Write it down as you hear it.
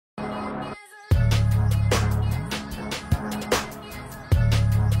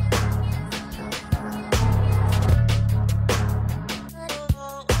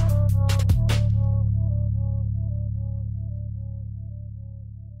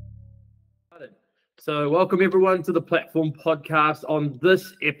Started. So, welcome everyone to the Platform Podcast. On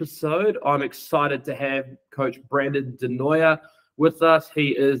this episode, I'm excited to have Coach Brandon Denoyer with us. He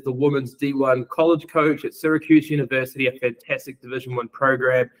is the women's D1 college coach at Syracuse University, a fantastic Division I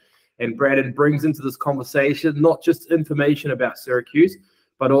program. And Brandon brings into this conversation not just information about Syracuse,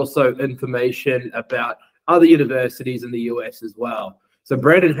 but also information about other universities in the US as well. So,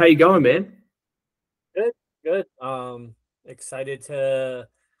 Brandon, how you going, man? Good. Excited to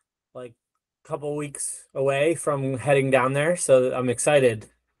couple weeks away from heading down there, so I'm excited.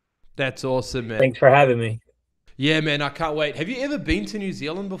 That's awesome, man. Thanks for having me. Yeah, man, I can't wait. Have you ever been to New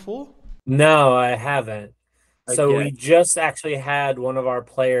Zealand before? No, I haven't. So Okay. we just actually had one of our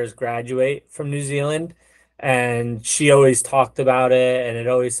players graduate from New Zealand, and she always talked about it, and it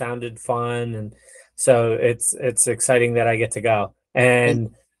always sounded fun, and so it's exciting that I get to go.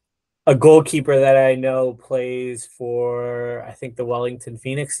 And a goalkeeper that I know plays for, I think, the Wellington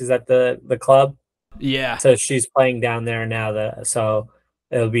Phoenix. Is that the club? Yeah. So she's playing down there now. So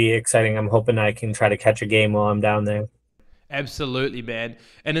it'll be exciting. I'm hoping I can try to catch a game while I'm down there. Absolutely, man.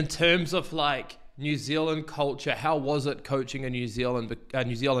 And in terms of New Zealand culture, how was it coaching a New Zealand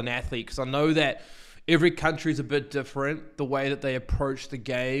athlete? Because I know that every country is a bit different, the way that they approach the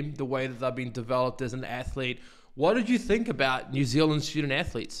game, the way that they've been developed as an athlete. What did you think about New Zealand student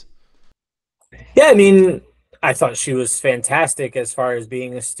athletes? Yeah, I mean, I thought she was fantastic as far as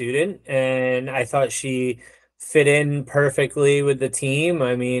being a student, and I thought she fit in perfectly with the team.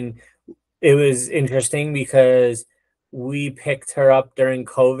 I mean, it was interesting because we picked her up during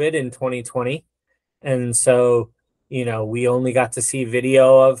COVID in 2020. And so, we only got to see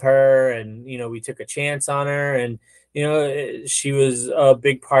video of her, and, we took a chance on her, and, she was a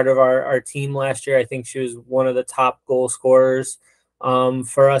big part of our team last year. I think she was one of the top goal scorers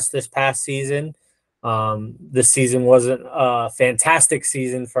for us this past season. This season wasn't a fantastic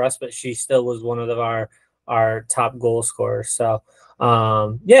season for us, but she still was one of our top goal scorers. So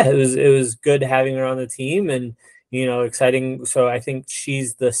yeah, it was good having her on the team, and exciting. So I think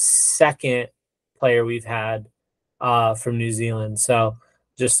she's the second player we've had from New Zealand. So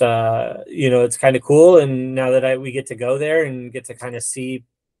just it's kind of cool, and now that we get to go there and get to kind of see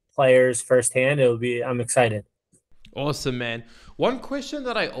players firsthand, I'm excited. Awesome, man. One question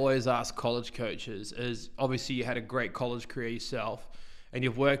that I always ask college coaches is, obviously you had a great college career yourself, and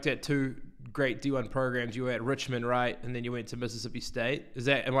you've worked at two great D1 programs. You were at Richmond, right? And then you went to Mississippi State.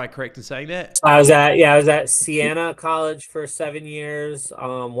 Am I correct in saying that? I was at Siena College for 7 years,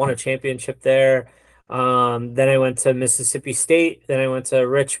 won a championship there. Then I went to Mississippi State, then I went to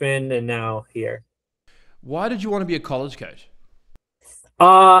Richmond, and now here. Why did you want to be a college coach?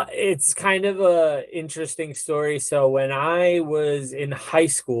 It's kind of a interesting story. So when I was in high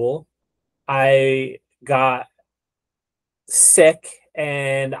school, I got sick,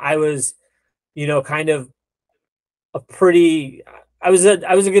 and I was, kind of I was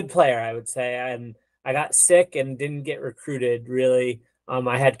a good player, I would say. And I got sick and didn't get recruited really.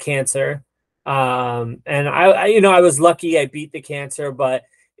 I had cancer. And I was lucky I beat the cancer, but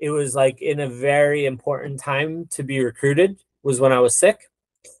it was in a very important time to be recruited was when I was sick.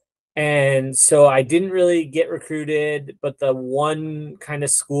 And so I didn't really get recruited, but the one kind of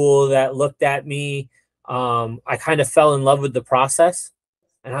school that looked at me, I kind of fell in love with the process.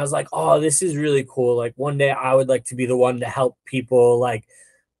 And I was like, oh, this is really cool. One day I would like to be the one to help people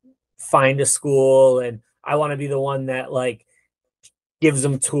find a school. And I want to be the one that gives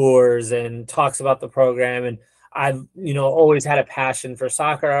them tours and talks about the program. And I've, always had a passion for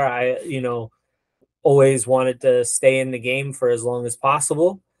soccer. I, always wanted to stay in the game for as long as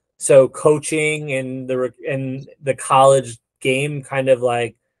possible. So coaching and the college game kind of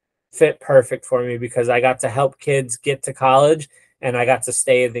fit perfect for me, because I got to help kids get to college and I got to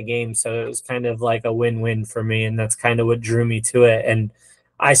stay in the game. So it was kind of a win-win for me. And that's kind of what drew me to it. And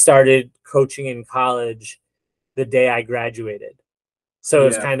I started coaching in college the day I graduated. So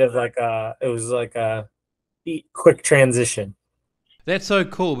it's kind of a quick transition. That's so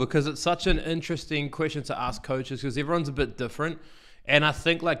cool, because it's such an interesting question to ask coaches, because everyone's a bit different. And I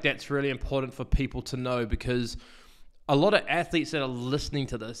think that's really important for people to know, because a lot of athletes that are listening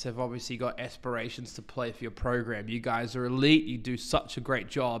to this have obviously got aspirations to play for your program. You guys are elite. You do such a great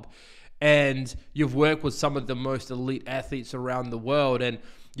job. And you've worked with some of the most elite athletes around the world. And,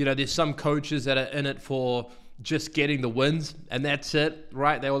 there's some coaches that are in it for just getting the wins and that's it,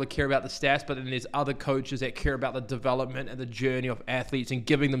 right? They all care about the stats, but then there's other coaches that care about the development and the journey of athletes and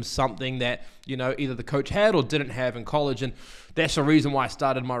giving them something that, you know, either the coach had or didn't have in college. And that's the reason why I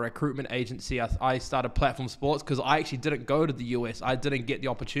started my recruitment agency. I started Platform Sports because I actually didn't go to the US. I didn't get the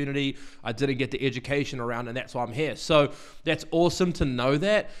opportunity. I didn't get the education around, and that's why I'm here. So that's awesome to know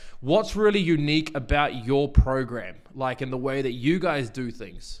that. What's really unique about your program, like in the way that you guys do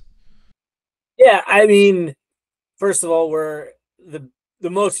things? Yeah, I mean, first of all, we're the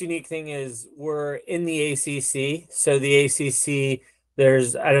most unique thing is we're in the ACC. So the ACC,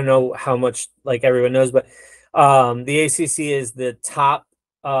 there's, I don't know how much like everyone knows, but the ACC is the top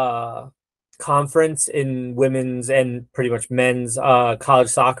conference in women's and pretty much men's college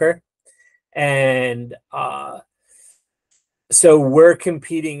soccer. And so we're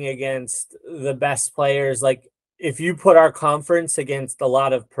competing against the best players. Like if you put our conference against a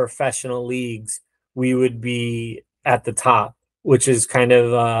lot of professional leagues, we would be at the top, which is kind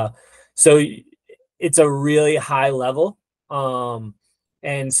of so it's a really high level.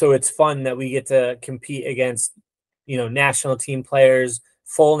 And so it's fun that we get to compete against, you know, national team players,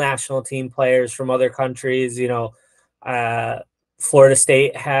 full national team players from other countries. You know, Florida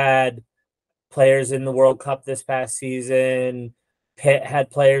State had players in the World Cup this past season. Pitt had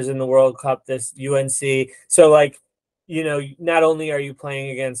players in the World Cup, this UNC. So like, you know, not only are you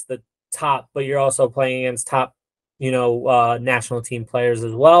playing against the top, but you're also playing against top, you know, national team players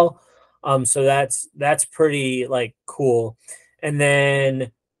as well. So that's pretty like cool. And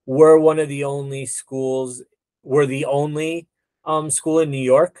then we're one of the only schools. We're the only school in New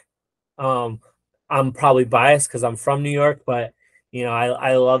York. I'm probably biased because I'm from New York, but you know,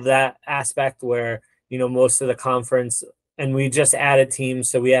 I love that aspect where, you know, most of the conference, and we just added teams.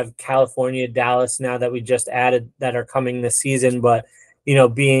 So we have California, Dallas now that we just added that are coming this season. But, you know,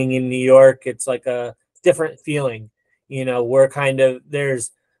 being in New York, it's like a different feeling. You know, we're kind of,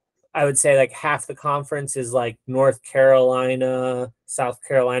 there's, I would say like half the conference is like North Carolina, South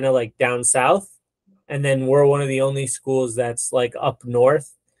Carolina, like down south. And then we're one of the only schools that's like up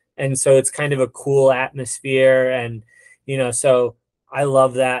north. And so it's kind of a cool atmosphere. And, you know, so I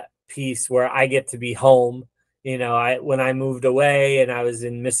love that piece where I get to be home. You know, when I moved away and I was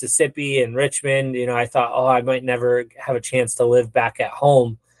in Mississippi and Richmond, you know, I thought, oh, I might never have a chance to live back at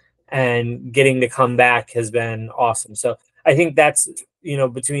home, and getting to come back has been awesome. So I think that's, you know,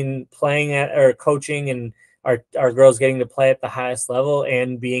 between playing at or coaching and our girls getting to play at the highest level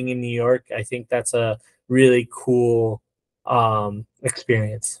and being in New York, I think that's a really cool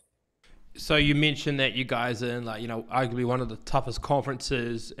experience. So you mentioned that you guys are in, like, you know, arguably one of the toughest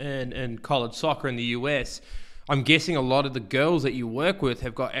conferences in college soccer in the US. I'm guessing a lot of the girls that you work with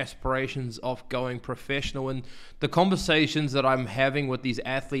have got aspirations of going professional, and the conversations that I'm having with these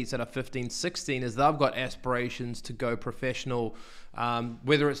athletes that are 15, 16 is they've got aspirations to go professional,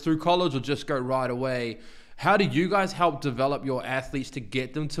 whether it's through college or just go right away. How do you guys help develop your athletes to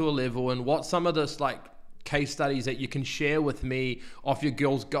get them to a level, and what's some of this like case studies that you can share with me of your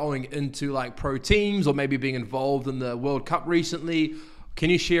girls going into like pro teams or maybe being involved in the World Cup recently? Can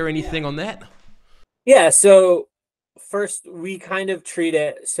you share anything on that? Yeah, so first we kind of treat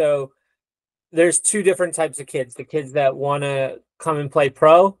it, so there's two different types of kids: the kids that want to come and play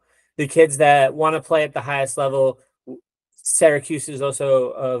pro, the kids that want to play at the highest level. Syracuse is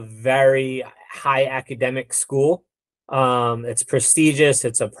also a very high academic school. It's prestigious,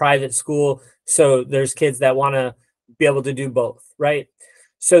 it's a private school, so there's kids that want to be able to do both, right?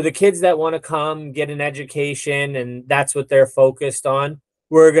 So the kids that want to come get an education and that's what they're focused on,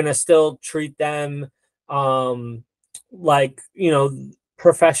 we're going to still treat them like, you know,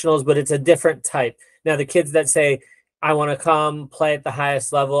 professionals, but it's a different type. Now, the kids that say, I want to come play at the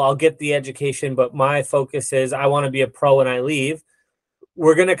highest level, I'll get the education, but my focus is I want to be a pro when I leave,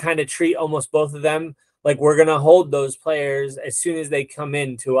 we're going to kind of treat almost both of them like we're going to hold those players as soon as they come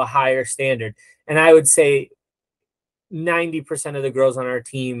into a higher standard. And I would say 90% of the girls on our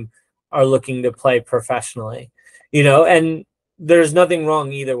team are looking to play professionally, you know, and there's nothing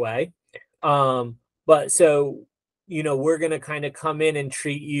wrong either way. But so, you know, we're going to kind of come in and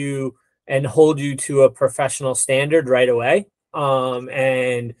treat you and hold you to a professional standard right away.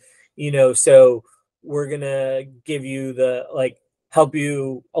 And, you know, so we're going to give you the, like, help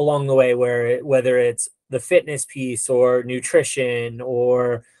you along the way whether it's the fitness piece or nutrition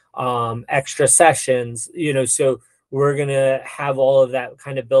or extra sessions, you know, so we're going to have all of that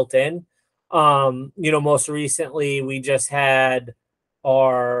kind of built in. You know, most recently we just had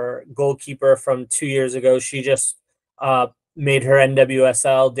our goalkeeper from 2 years ago. She just made her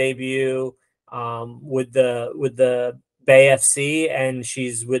NWSL debut with the Bay FC, and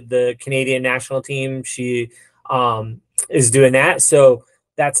she's with the Canadian national team. She is doing that. So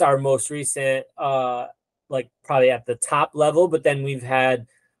that's our most recent, like probably at the top level. But then we have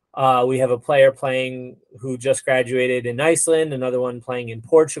a player playing who just graduated in Iceland, another one playing in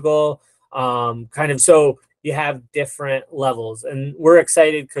Portugal. Kind of, so you have different levels, and we're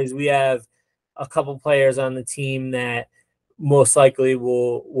excited because we have a couple players on the team that most likely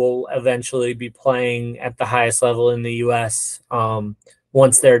will eventually be playing at the highest level in the U.S.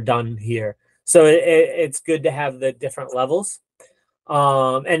 Once they're done here. So it's good to have the different levels.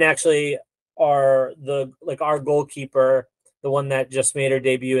 And actually, our goalkeeper, the one that just made her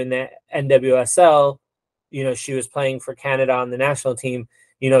debut in the NWSL, she was playing for Canada on the national team.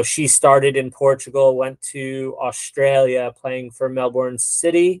 She started in Portugal, went to Australia playing for Melbourne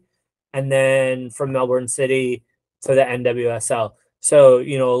City, and then from Melbourne City to the NWSL. So,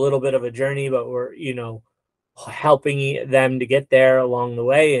 a little bit of a journey, but we're, helping them to get there along the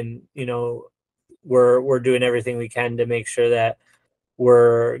way. And, we're doing everything we can to make sure that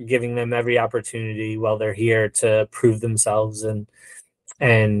we're giving them every opportunity while they're here to prove themselves and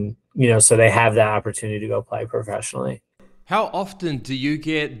so they have that opportunity to go play professionally. How often do you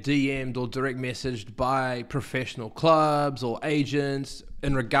get DM'd or direct messaged by professional clubs or agents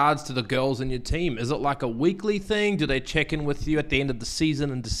in regards to the girls in your team? Is it like a weekly thing? Do they check in with you at the end of the season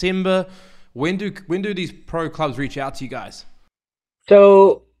in December? When do these pro clubs reach out to you guys?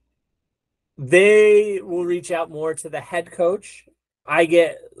 So they will reach out more to the head coach. I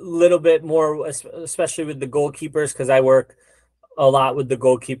get a little bit more, especially with the goalkeepers, because I work a lot with the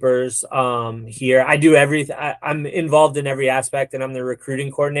goalkeepers here. I do everything. I'm involved in every aspect, and I'm the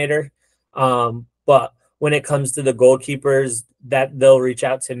recruiting coordinator. But when it comes to the goalkeepers, that they'll reach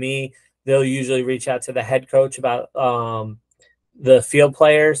out to me. They'll usually reach out to the head coach about the field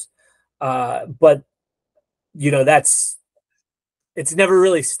players. But it's never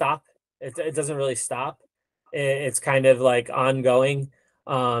really stopped. It doesn't really stop. It's kind of like ongoing.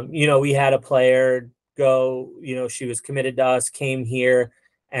 We had a player go, she was committed to us, came here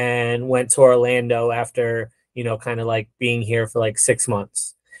and went to Orlando after, kind of like being here for like 6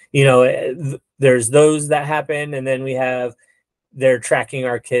 months. There's those that happen. And then they're tracking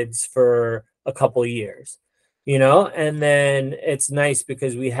our kids for a couple years, and then it's nice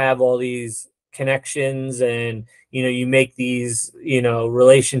because we have all these connections and, you make these,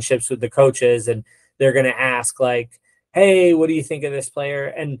 relationships with the coaches, and they're going to ask like, hey, what do you think of this player?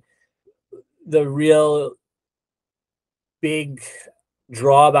 And the real big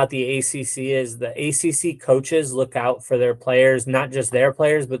draw about the ACC is the ACC coaches look out for their players, not just their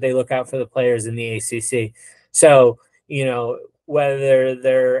players, but they look out for the players in the ACC. So, whether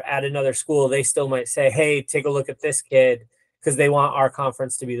they're at another school, they still might say, hey, take a look at this kid, because they want our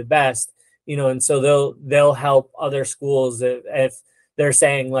conference to be the best, and so they'll help other schools if they're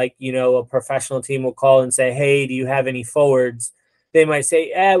saying like, a professional team will call and say, hey, do you have any forwards? They might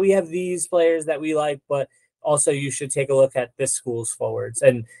say, we have these players that we like, but also you should take a look at this school's forwards.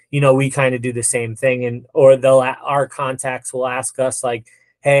 And, we kind of do the same thing. Or our contacts will ask us like,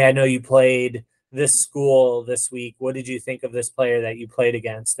 hey, I know you played this school this week. What did you think of this player that you played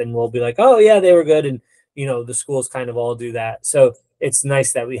against? And we'll be like, oh yeah, they were good. And, the schools kind of all do that. So it's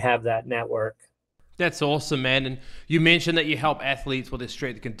nice that we have that network. That's awesome, man. And you mentioned that you help athletes with their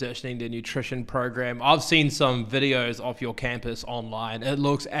strength and conditioning, their nutrition program. I've seen some videos of your campus online. It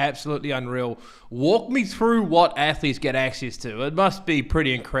looks absolutely unreal. Walk me through what athletes get access to. It must be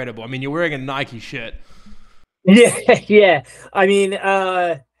pretty incredible. I mean, you're wearing a Nike shirt. Yeah. I mean,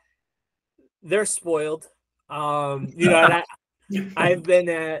 they're spoiled. And I've been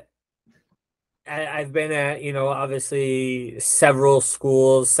at, obviously several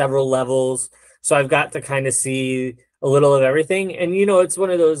schools, several levels. So I've got to kind of see a little of everything. And, it's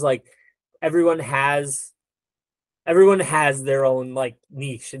one of those, like, everyone has their own like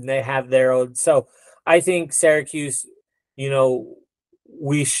niche, and they have their own. So I think Syracuse,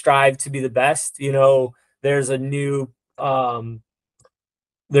 we strive to be the best. There's a new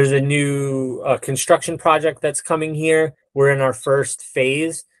construction project that's coming here. We're in our first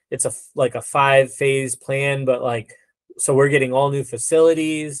phase. It's a 5-phase plan, but so we're getting all new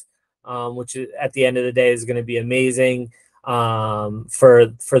facilities, which at the end of the day is going to be amazing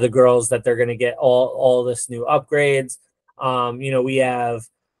for the girls, that they're going to get all this new upgrades. We have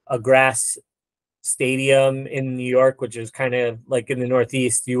a grass stadium in New York, which is kind of like in the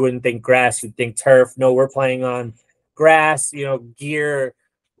Northeast. You wouldn't think grass, you'd think turf. No, we're playing on grass. Gear.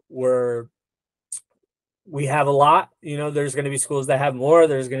 We have a lot. There's going to be schools that have more.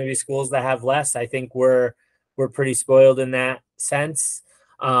 There's going to be schools that have less. I think we're pretty spoiled in that sense.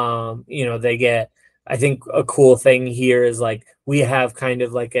 They get, I think a cool thing here is we have kind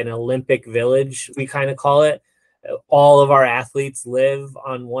of like an Olympic village, we kind of call it. all of our athletes live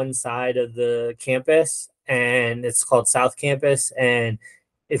on one side of the campus, and it's called South Campus, and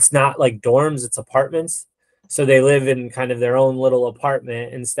it's not like dorms, it's apartments. So they live in kind of their own little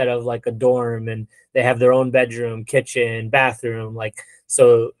apartment instead of like a dorm, and they have their own bedroom, kitchen, bathroom. Like,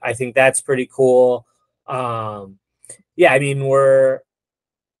 so I think that's pretty cool. Yeah, I mean, we're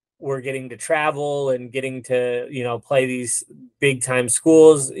getting to travel and getting to, you know, play these big time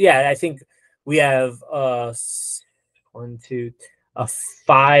schools. Yeah, I think we have a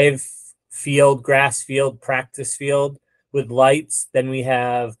 5 field, grass field, practice field with lights. Then we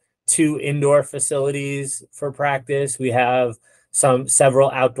have 2 indoor facilities for practice. We have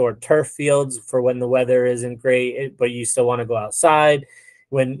several outdoor turf fields for when the weather isn't great, but you still want to go outside.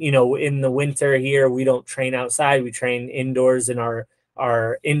 When, you know, in the winter here, we don't train outside. We train indoors in our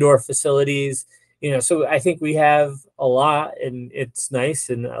indoor facilities. You know, so I think we have a lot, and it's nice.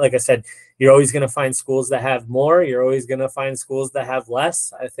 And like I said, you're always going to find schools that have more. You're always going to find schools that have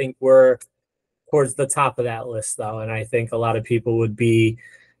less. I think we're towards the top of that list, though, and I think a lot of people would be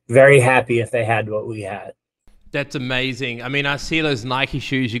very happy if they had what we had. That's amazing. I mean, I see those Nike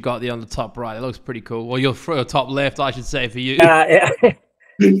shoes you got there on the top right. It looks pretty cool. Well, your top left, I should say, for you. Yeah.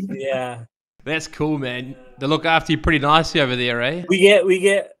 Yeah. That's cool, man. They look after you pretty nicely over there, eh? We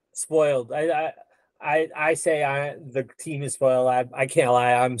get spoiled. I say the team is spoiled. I can't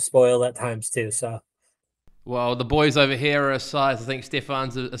lie. I'm spoiled at times too. So. Well, the boys over here are a size. I think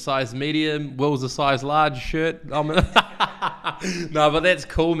Stefan's a size medium. Will's a size large shirt. No, but that's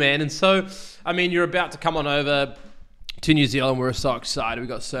cool, man. And so, I mean, you're about to come on over to New Zealand. We're so excited. We've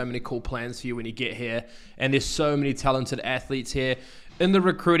got so many cool plans for you when you get here. And there's so many talented athletes here. In the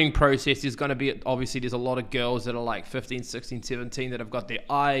recruiting process, there's going to be, obviously, there's a lot of girls that are like 15, 16, 17 that have got their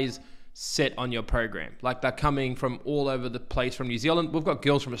eyes set on your program. Like, they're coming from all over the place from New Zealand. We've got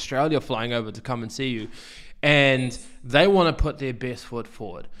girls from Australia flying over to come and see you. And they want to put their best foot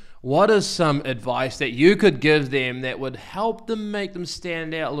forward. What is some advice that you could give them that would help them, make them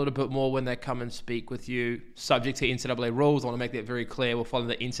stand out a little bit more when they come and speak with you, subject to NCAA rules? I want to make that very clear. We'll follow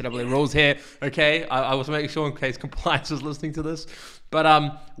the NCAA rules here, okay? I was making sure in case compliance is listening to this.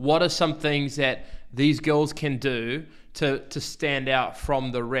 But what are some things that these girls can do to stand out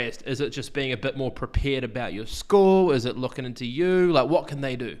from the rest? Is it just being a bit more prepared about your school? Is it looking into you? Like, what can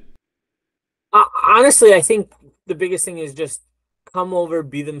they do? Honestly, I think the biggest thing is just come over,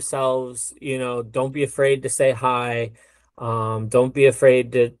 be themselves. You know, don't be afraid to say hi. Don't be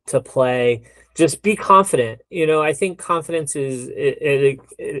afraid to play. Just be confident. You know, I think confidence is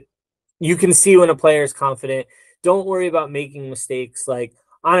you can see when a player is confident. Don't worry about making mistakes. Like,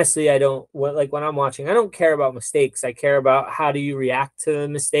 honestly, when I'm watching, I don't care about mistakes. I care about how do you react to the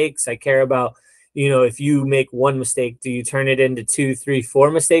mistakes. I care about, you know, if you make one mistake, do you turn it into 2, 3,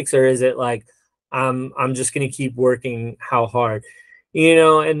 4 mistakes, or is it like, I'm just going to keep working how hard, you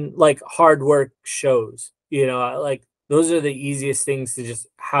know, and like hard work shows, you know, like those are the easiest things to just,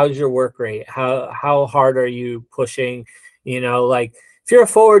 how's your work rate? How hard are you pushing? You know, like if you're a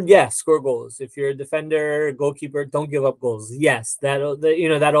forward, yes, score goals. If you're a defender, goalkeeper, don't give up goals. Yes, that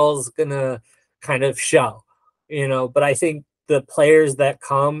all's going to kind of show, you know, but I think the players that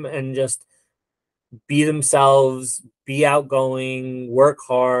come and just be themselves, be outgoing, work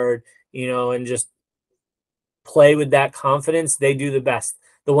hard, you know, and just play with that confidence, they do the best.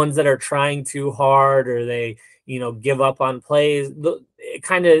 The ones that are trying too hard, or they, you know, give up on plays, it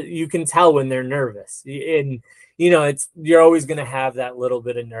kind of, you can tell when they're nervous. And, you know, you're always going to have that little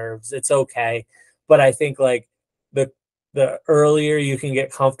bit of nerves. It's okay. But I think like the earlier you can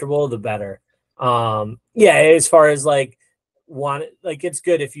get comfortable, the better. Yeah, as far as like, it's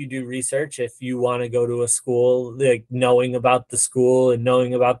good if you do research. If you want to go to a school, like knowing about the school and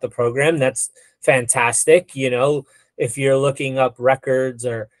knowing about the program, that's fantastic. You know, if you're looking up records,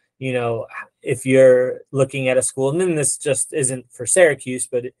 or, you know, if you're looking at a school, and then this just isn't for Syracuse,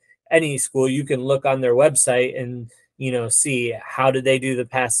 but any school, you can look on their website and, you know, see how did they do the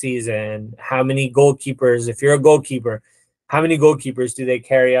past season, how many goalkeepers, if you're a goalkeeper, how many goalkeepers do they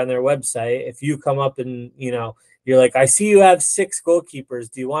carry on their website? If you come up and, you know, you're like, I see you have 6 goalkeepers.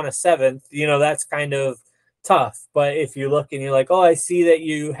 Do you want a 7th? You know, that's kind of tough. But if you look and you're like, oh, I see that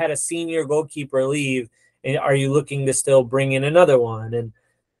you had a senior goalkeeper leave, and are you looking to still bring in another one? And,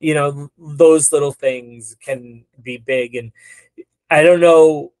 you know, those little things can be big. And I don't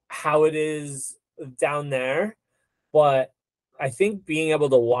know how it is down there, but I think being able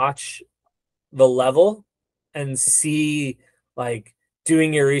to watch the level and see, like,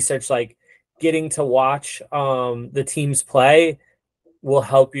 doing your research, like, getting to watch the teams play will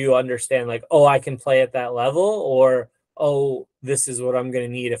help you understand, like, oh, I can play at that level, or, oh, this is what I'm going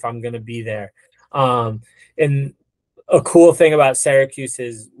to need if I'm going to be there. And a cool thing about Syracuse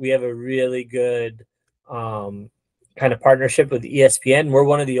is we have a really good kind of partnership with ESPN. We're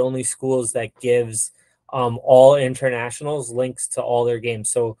one of the only schools that gives all internationals links to all their games.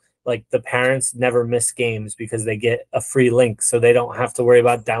 So like the parents never miss games because they get a free link. So they don't have to worry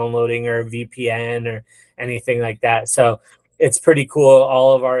about downloading or VPN or anything like that. So it's pretty cool.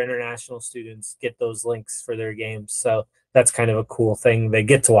 All of our international students get those links for their games. So that's kind of a cool thing. They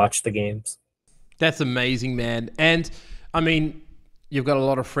get to watch the games. That's amazing, man. And I mean, you've got a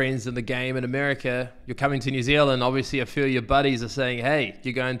lot of friends in the game in America. You're coming to New Zealand. Obviously, a few of your buddies are saying, hey,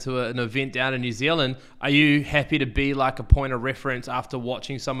 you're going to an event down in New Zealand. Are you happy to be like a point of reference after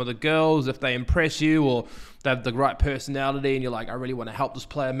watching some of the girls, if they impress you or they have the right personality and you're like, I really want to help this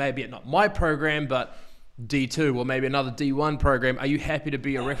player, maybe at not my program, but D2 or maybe another D1 program. Are you happy to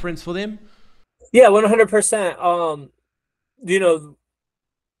be a reference for them? Yeah, 100%. You know,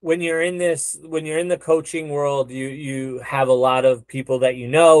 when you're in the coaching world, you have a lot of people that you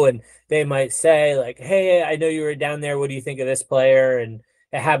know, and they might say like, hey, I know you were down there. What do you think of this player? And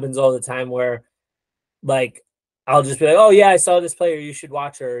it happens all the time where like, I'll just be like, oh yeah, I saw this player. You should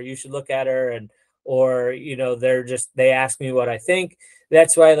watch her. Or you should look at her. And, or, you know, they ask me what I think.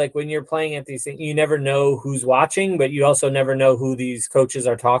 That's why, like, when you're playing at these things, you never know who's watching, but you also never know who these coaches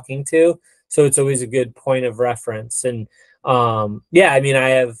are talking to. So it's always a good point of reference. And, yeah, I mean, I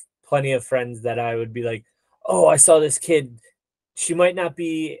have plenty of friends that I would be like, oh, I saw this kid. She might not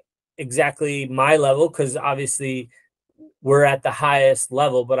be exactly my level because obviously we're at the highest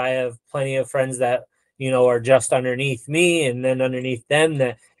level, but I have plenty of friends that, you know, are just underneath me and then underneath them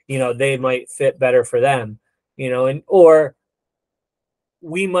that, you know, they might fit better for them, you know, and, or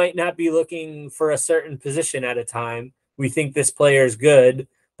we might not be looking for a certain position at a time. We think this player is good,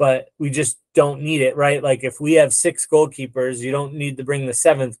 but we just don't need it, right? Like if we have 6 goalkeepers, you don't need to bring the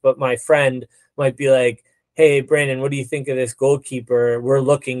 7th, but my friend might be like, hey, Brandon, what do you think of this goalkeeper? We're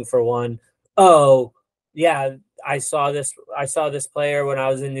looking for one. Oh, yeah, I saw this player when I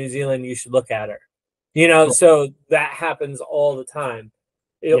was in New Zealand. You should look at her. You know, so that happens all the time.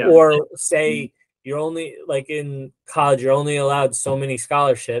 Yeah. Or say you're only, like in college, you're only allowed so many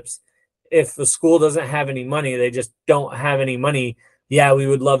scholarships. If the school doesn't have any money, they just don't have any money. Yeah, we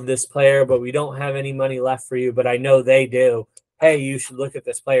would love this player, but we don't have any money left for you. But I know they do. Hey, you should look at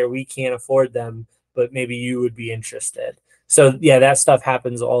this player. We can't afford them, but maybe you would be interested. So, yeah, that stuff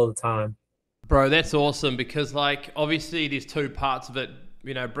happens all the time. Bro, that's awesome because, like, obviously there's 2 parts of it.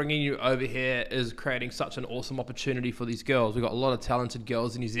 You know, bringing you over here is creating such an awesome opportunity for these girls. We've got a lot of talented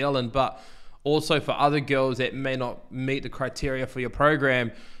girls in New Zealand, but also for other girls that may not meet the criteria for your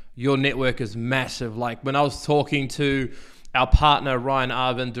program, your network is massive. Like when I was talking to our partner, Ryan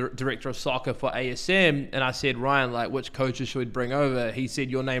Arvin, director of soccer for ASM, and I said, Ryan, like, which coaches should we bring over? He said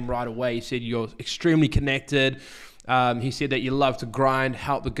your name right away. He said you're extremely connected. He said that you love to grind,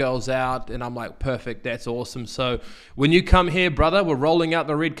 help the girls out, and I'm like, perfect, that's awesome. So when you come here, brother, we're rolling out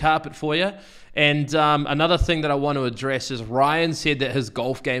the red carpet for you. And another thing that I want to address is Ryan said that his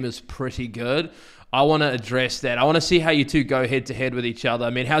golf game is pretty good. I want to address that. I want to see how you two go head-to-head with each other. I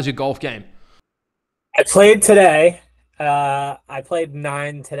mean, how's your golf game? I played today. I played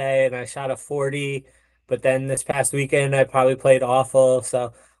 9 today, and I shot a 40. But then this past weekend, I probably played awful.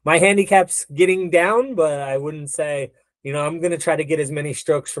 So my handicap's getting down, but I wouldn't say, you know, I'm going to try to get as many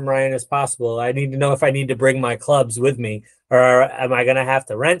strokes from Ryan as possible. I need to know if I need to bring my clubs with me, or am I going to have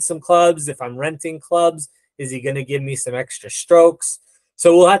to rent some clubs? If I'm renting clubs, is he going to give me some extra strokes?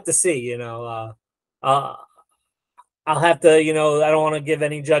 So we'll have to see, you know. I'll have to, you know, I don't want to give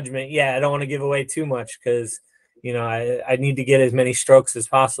any judgment. Yeah, I don't want to give away too much because, you know, I need to get as many strokes as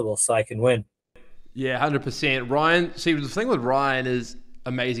possible so I can win. Yeah, 100%. Ryan, see, the thing with Ryan is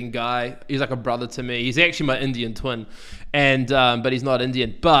amazing guy. He's like a brother to me. He's actually my Indian twin, and but he's not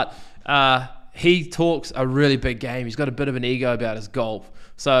Indian. But he talks a really big game. He's got a bit of an ego about his golf.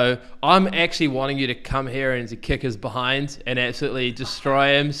 So I'm actually wanting you to come here and to kick his behind and absolutely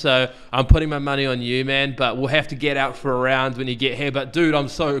destroy him. So I'm putting my money on you, man. But we'll have to get out for a round when you get here. But dude, I'm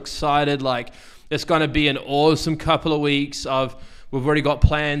so excited. Like, it's going to be an awesome couple of weeks of. We've already got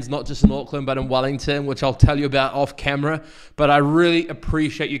plans, not just in Auckland, but in Wellington, which I'll tell you about off camera. But I really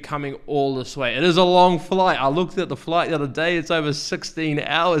appreciate you coming all this way. It is a long flight. I looked at the flight the other day. It's over 16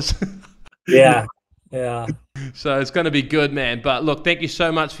 hours. Yeah. So it's going to be good, man. But look, thank you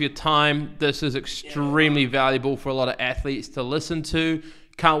so much for your time. This is extremely valuable for a lot of athletes to listen to.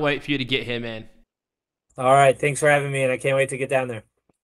 Can't wait for you to get here, man. All right. Thanks for having me, and I can't wait to get down there.